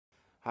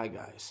Hi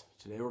guys,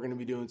 today we're going to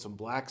be doing some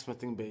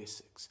blacksmithing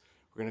basics.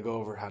 We're going to go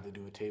over how to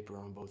do a taper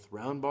on both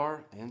round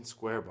bar and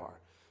square bar.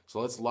 So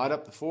let's light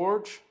up the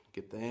forge,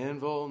 get the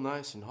anvil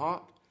nice and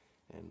hot,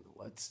 and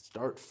let's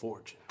start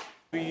forging.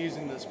 We're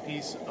using this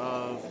piece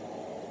of,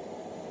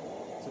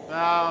 it's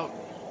about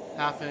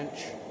 1/2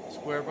 inch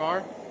square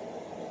bar.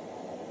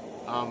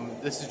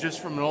 This is just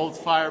from an old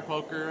fire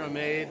poker I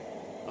made.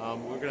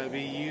 We're going to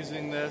be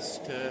using this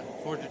to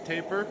forge a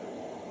taper.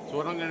 So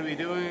what I'm going to be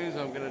doing is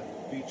I'm going to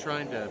be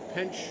trying to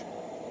pinch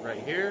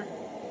right here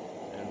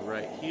and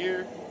right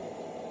here.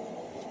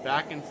 It's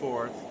back and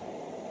forth,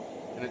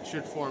 and it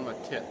should form a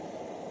tip.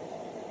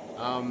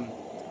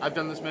 I've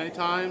done this many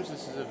times.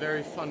 This is a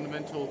very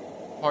fundamental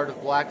part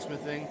of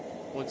blacksmithing.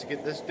 Once you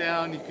get this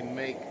down, you can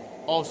make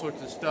all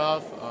sorts of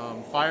stuff.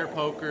 Fire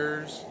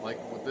pokers, like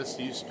what this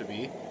used to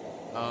be,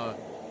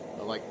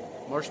 like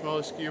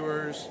marshmallow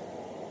skewers,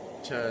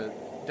 to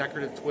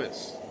decorative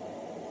twists.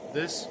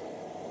 This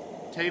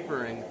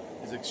tapering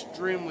is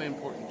extremely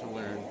important to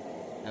learn,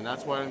 and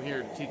that's why I'm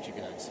here to teach you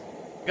guys.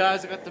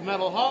 Guys, I got the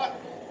metal hot.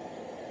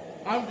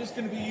 I'm just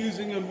going to be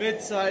using a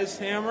mid-sized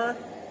hammer.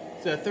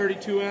 It's a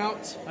 32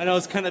 ounce. I know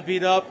it's kind of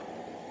beat up,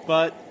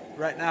 but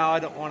right now I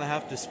don't want to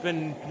have to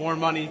spend more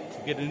money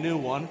to get a new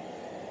one.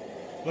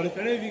 But if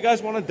any of you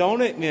guys want to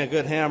donate me a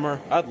good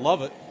hammer, I'd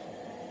love it.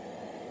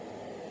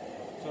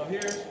 So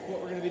here's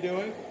what we're going to be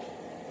doing.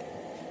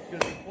 We're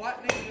going to be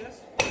flattening this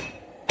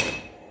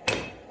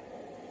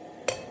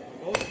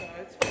on both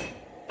sides.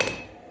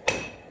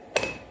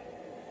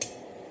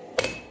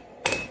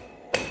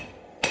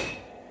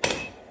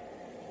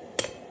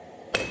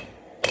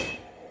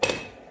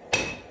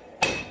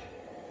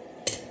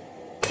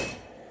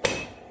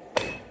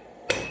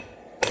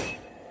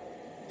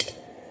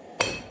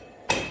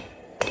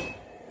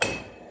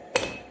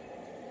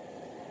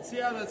 See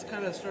how that's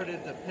kind of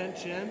started to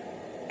pinch in?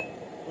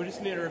 We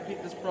just need to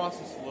repeat this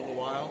process a little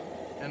while,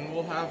 and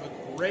we'll have a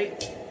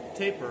great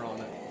taper on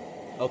it.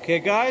 Okay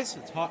guys,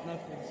 it's hot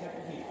enough for the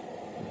second heat.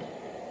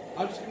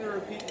 I'm just going to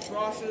repeat the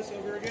process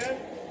over again.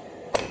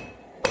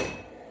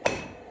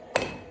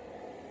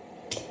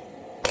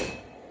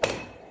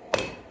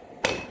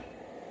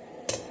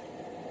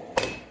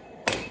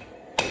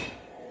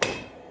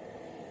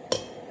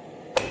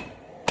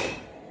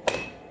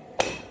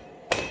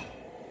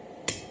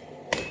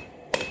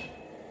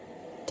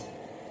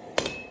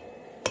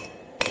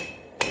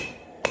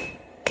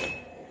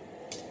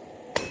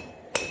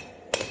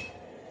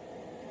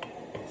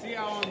 See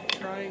how I'm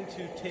trying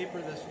to taper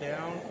this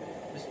down?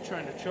 Just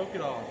trying to choke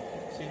it off.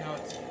 See how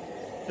it's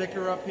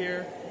thicker up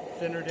here,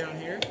 thinner down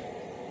here?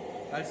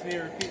 I just need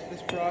to repeat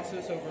this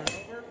process over and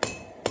over,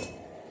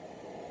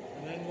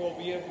 and then we'll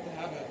be able to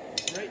have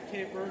a great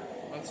taper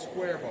on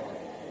square bar.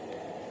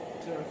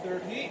 To our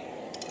third heat.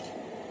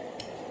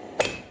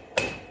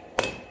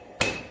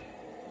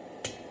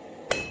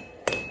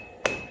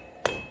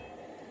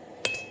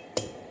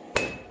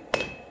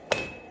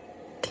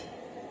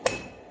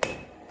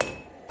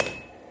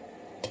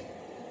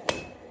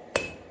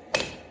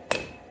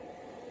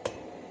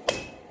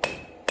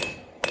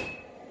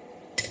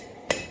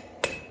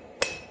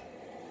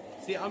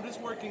 See, I'm just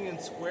working in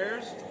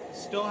squares,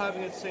 still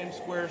having the same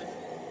square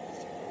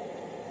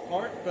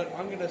part, but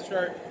I'm going to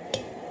start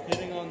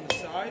hitting on the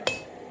sides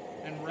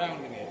and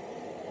rounding it.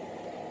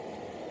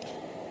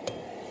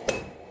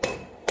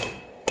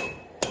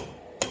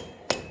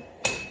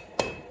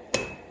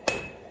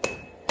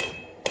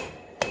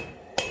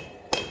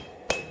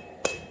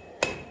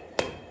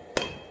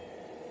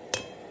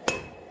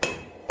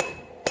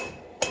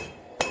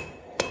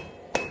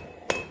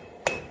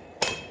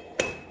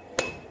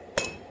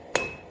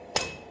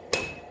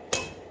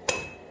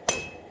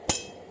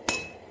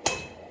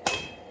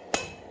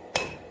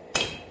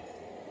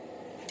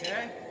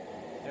 Okay,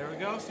 there we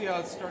go. See how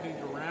it's starting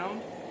to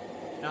round?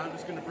 Now I'm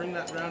just going to bring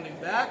that rounding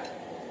back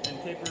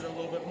and taper it a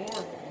little bit more,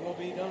 and we'll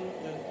be done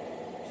with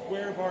the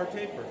square bar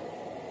taper.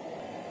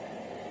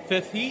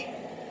 Fifth heat.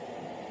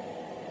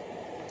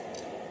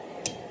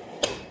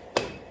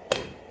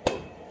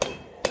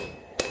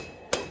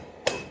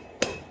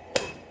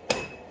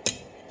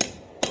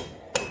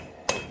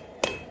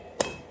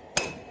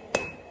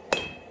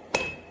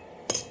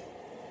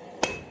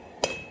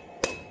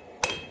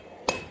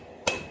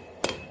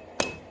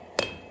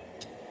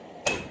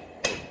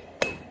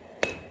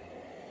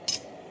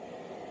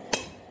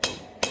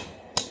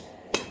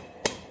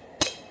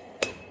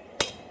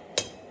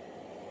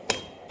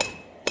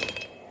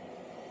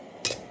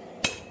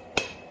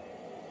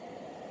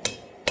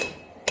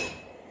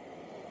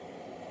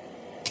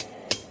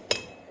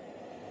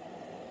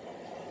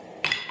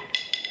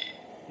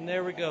 And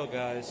there we go,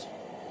 guys.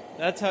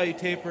 That's how you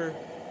taper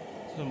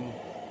some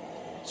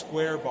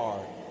square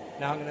bar.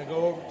 Now I'm going to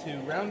go over to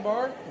round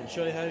bar and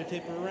show you how to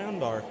taper a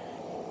round bar.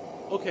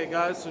 Okay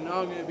guys, so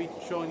now I'm going to be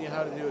showing you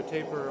how to do a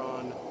taper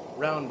on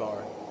round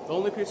bar. The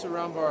only piece of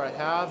round bar I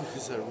have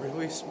is a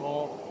really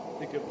small, I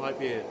think it might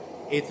be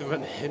 1/8 of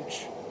an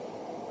inch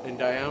in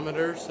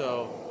diameter,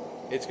 so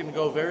it's going to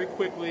go very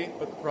quickly,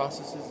 but the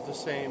process is the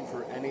same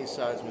for any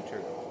size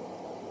material.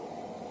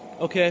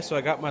 Okay, so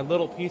I got my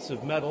little piece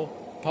of metal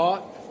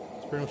taut.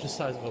 It's pretty much the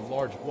size of a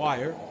large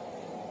wire,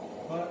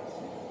 but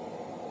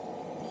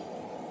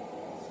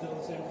still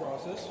the same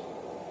process. So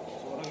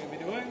what I'm going to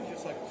be doing,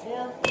 just like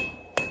before,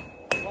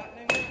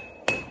 flattening it.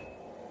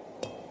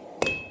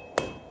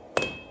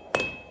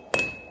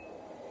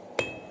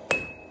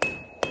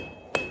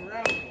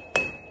 Around it.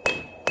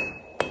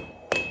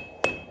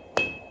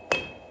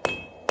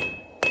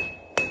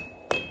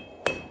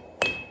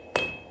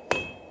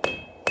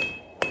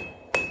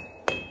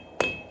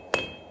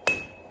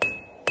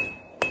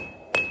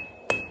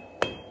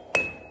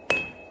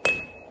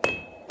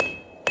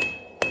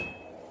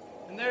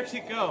 And there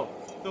you go,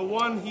 the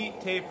one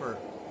heat taper.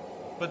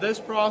 But this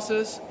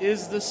process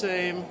is the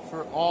same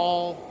for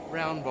all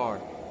round bar.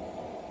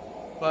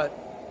 But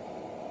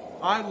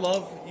I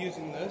love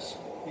using this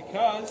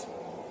because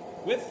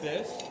with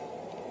this,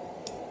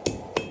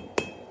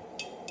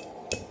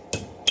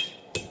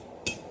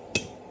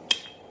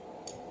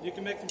 you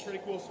can make some pretty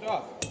cool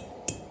stuff.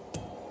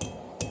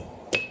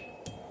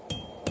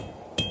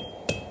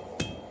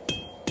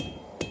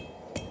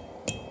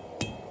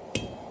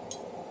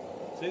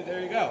 See,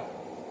 there you go.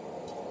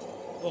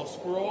 Little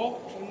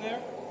scroll in there.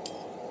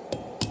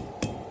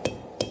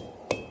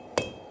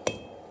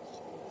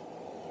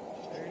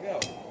 There you go.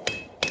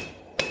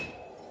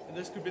 And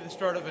this could be the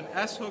start of an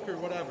S hook or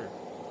whatever.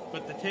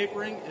 But the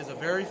tapering is a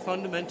very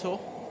fundamental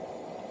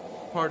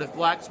part of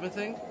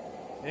blacksmithing.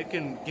 It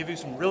can give you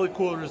some really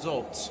cool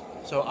results.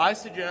 So I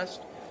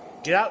suggest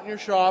get out in your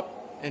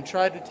shop and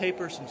try to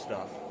taper some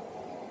stuff.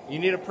 You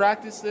need to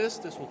practice this.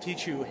 This will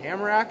teach you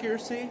hammer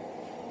accuracy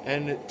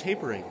and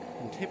tapering.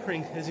 And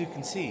tapering, as you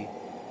can see,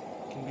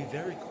 can be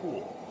very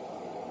cool.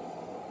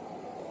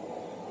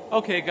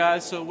 Okay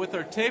guys, so with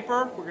our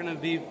taper, we're going to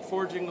be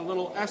forging a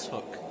little S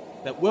hook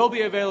that will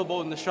be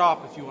available in the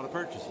shop if you want to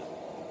purchase it.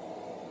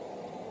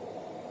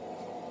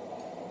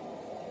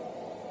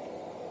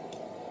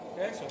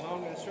 Okay, so how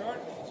I'm going to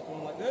start is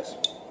going like this.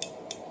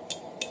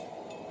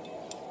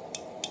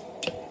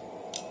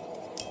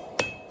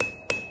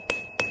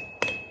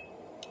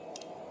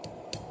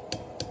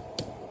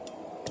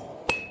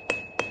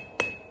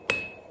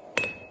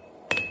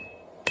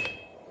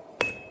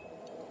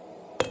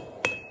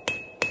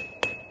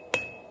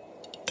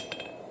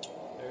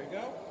 There you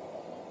go.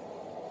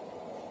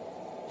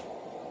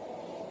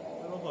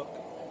 Little hook.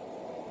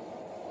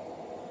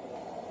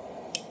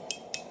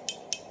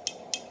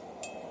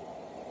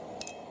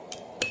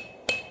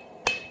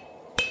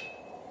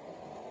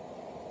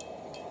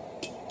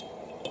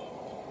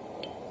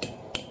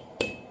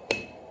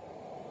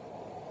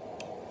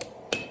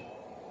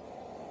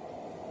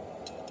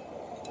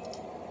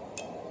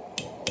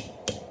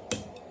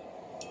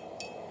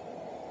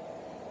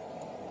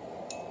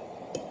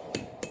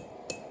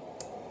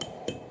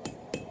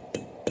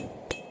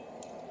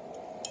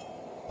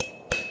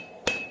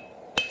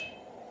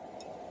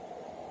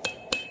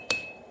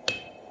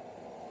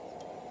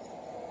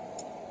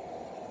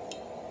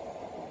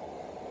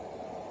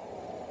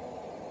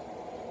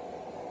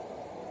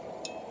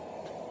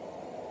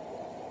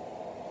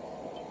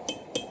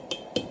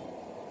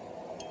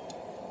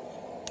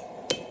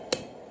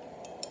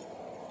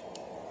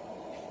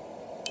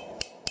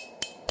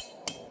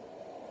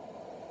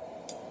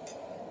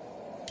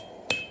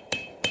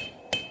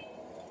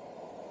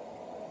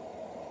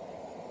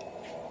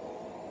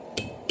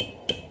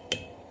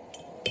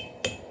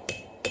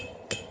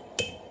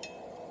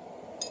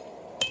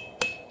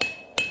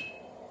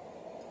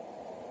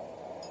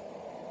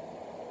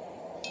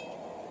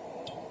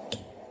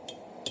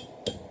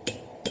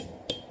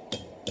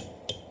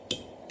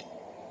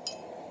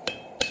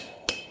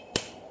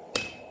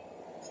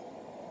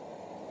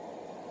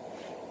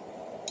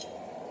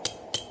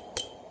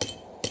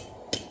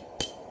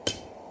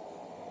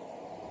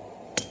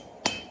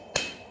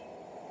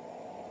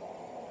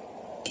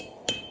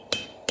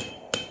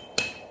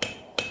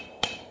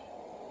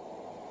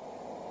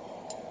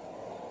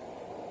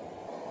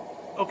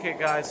 Okay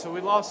guys, so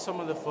we lost some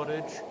of the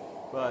footage,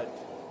 but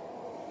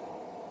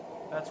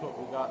that's what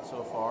we got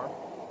so far.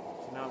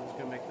 So now I'm just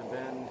going to make the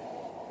bend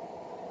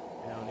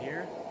down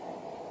here.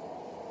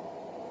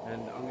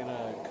 And I'm going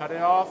to cut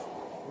it off.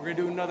 We're going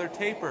to do another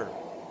taper.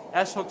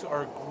 S-hooks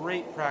are a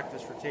great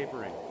practice for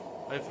tapering.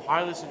 I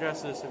highly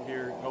suggest this if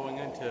you're going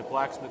into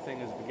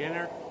blacksmithing as a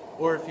beginner,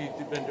 or if you've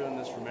been doing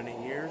this for many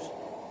years.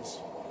 This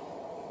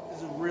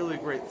is a really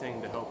great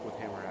thing to help with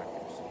hammer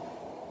accuracy.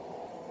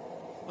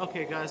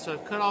 Okay guys, so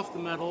I've cut off the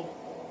metal.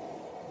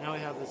 Now we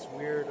have this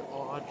weird,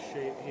 odd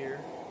shape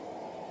here.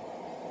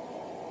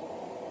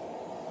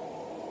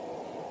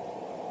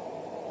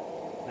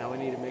 Now we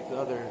need to make the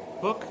other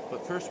hook,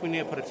 but first we need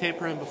to put a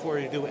taper in before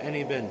you do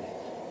any bending.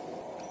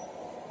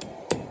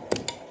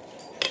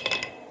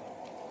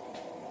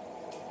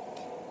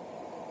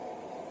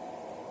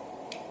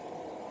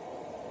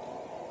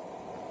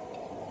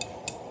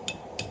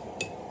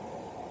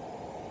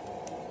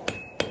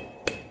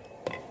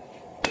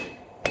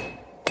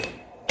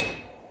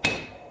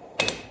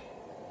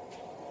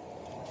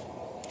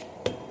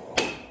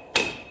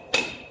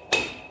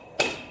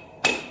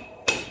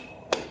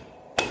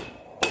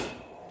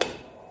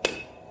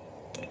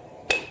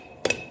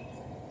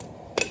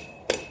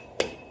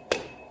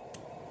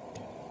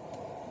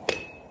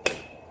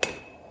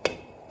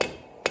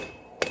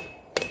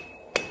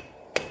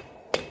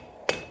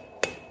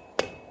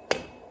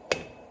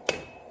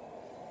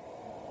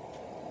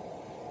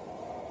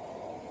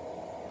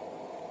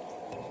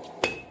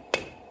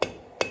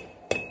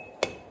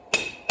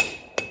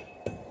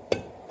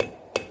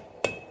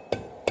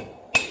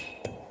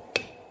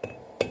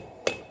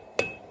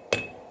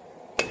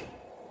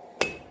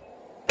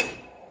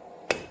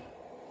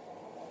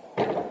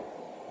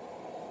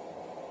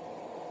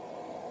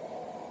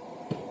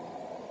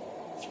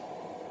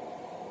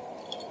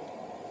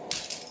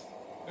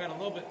 got a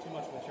little bit too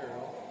much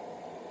material.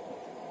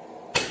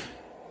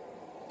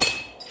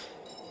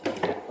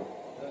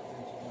 That's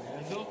into my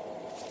anvil.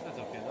 That's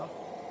okay though.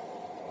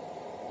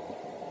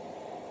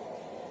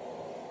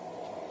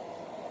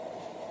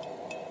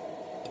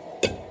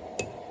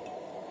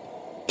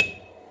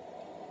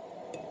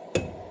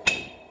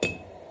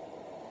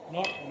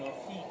 Not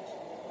enough heat.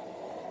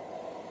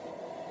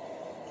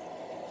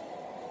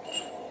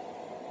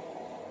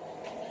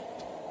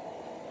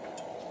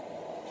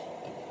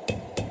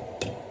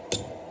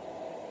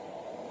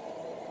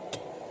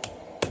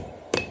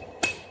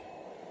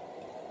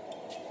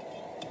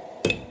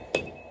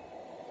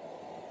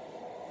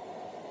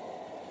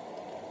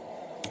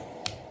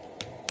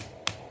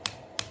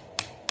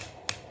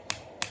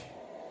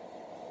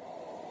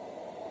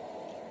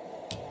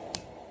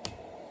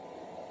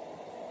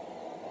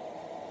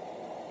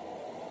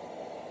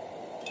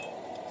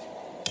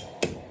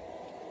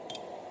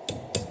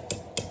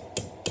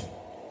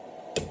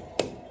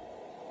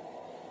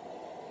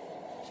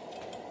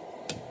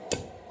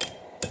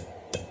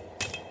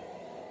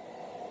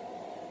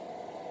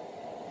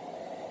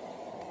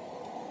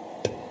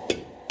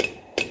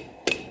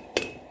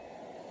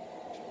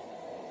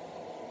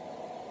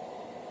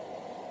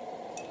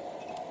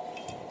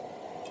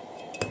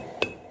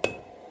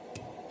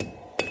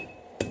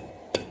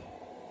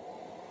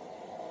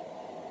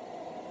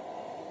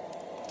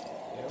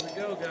 There we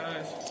go,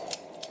 guys.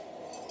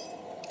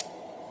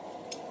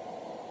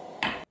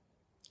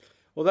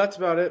 Well, that's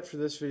about it for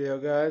this video,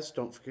 guys.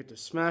 Don't forget to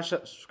smash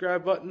that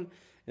subscribe button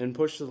and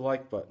push the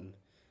like button.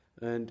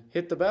 And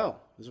hit the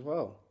bell as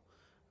well.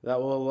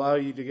 That will allow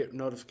you to get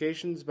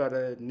notifications about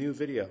a new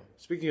video.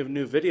 Speaking of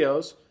new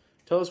videos,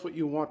 tell us what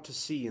you want to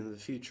see in the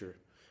future.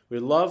 We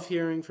love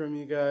hearing from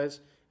you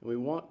guys, and we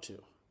want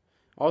to.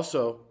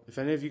 Also, if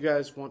any of you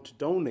guys want to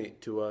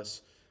donate to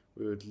us,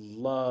 we would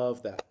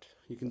love that.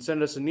 You can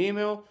send us an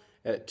email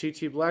at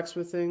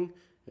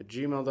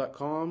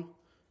TTBlacksmithing@gmail.com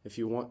if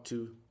you want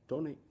to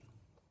donate.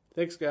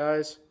 Thanks,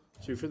 guys.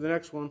 See you for the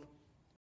next one.